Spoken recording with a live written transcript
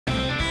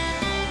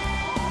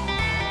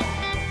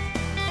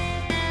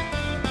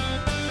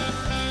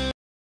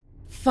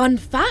Fun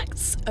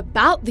facts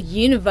about the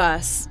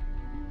universe.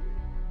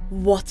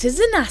 What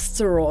is an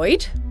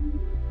asteroid?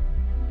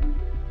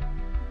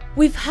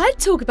 We've heard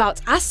talk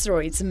about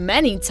asteroids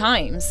many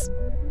times.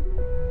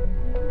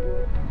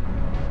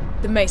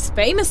 The most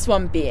famous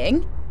one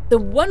being the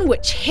one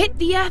which hit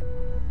the Earth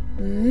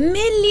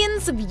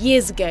millions of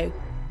years ago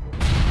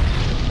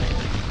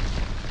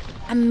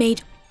and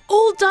made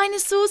all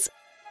dinosaurs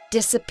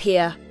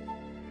disappear.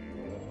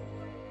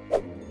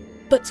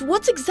 But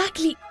what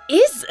exactly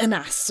is an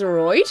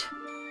asteroid?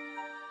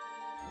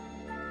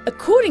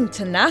 According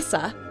to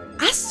NASA,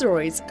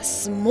 asteroids are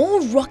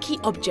small rocky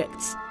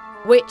objects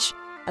which,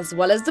 as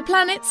well as the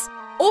planets,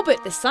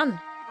 orbit the Sun,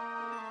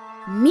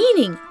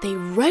 meaning they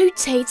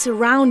rotate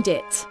around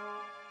it.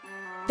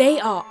 They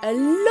are a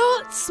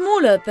lot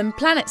smaller than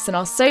planets in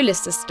our solar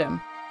system.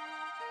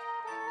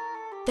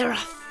 There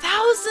are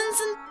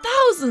thousands and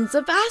thousands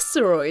of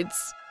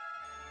asteroids.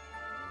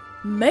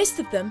 Most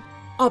of them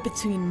are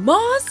between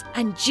Mars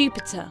and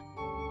Jupiter.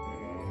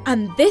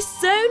 And this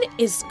zone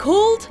is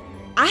called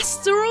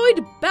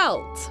Asteroid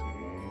Belt.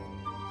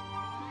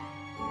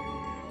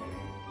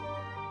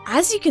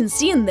 As you can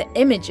see in the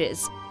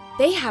images,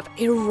 they have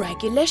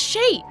irregular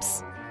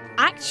shapes.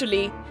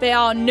 Actually, there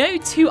are no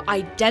two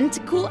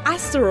identical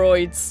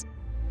asteroids.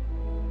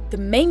 The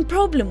main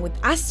problem with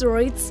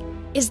asteroids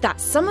is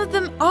that some of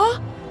them are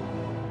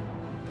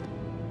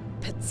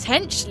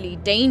potentially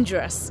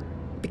dangerous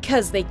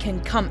because they can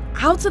come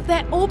out of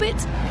their orbit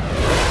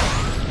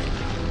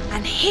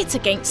and hit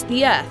against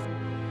the Earth,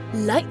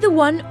 like the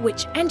one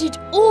which ended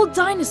all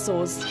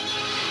dinosaurs.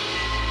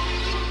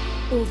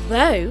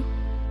 Although,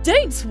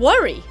 don't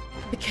worry,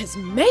 because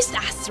most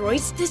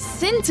asteroids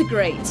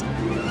disintegrate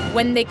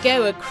when they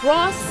go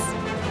across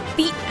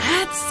the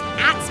Earth's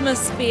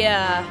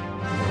atmosphere.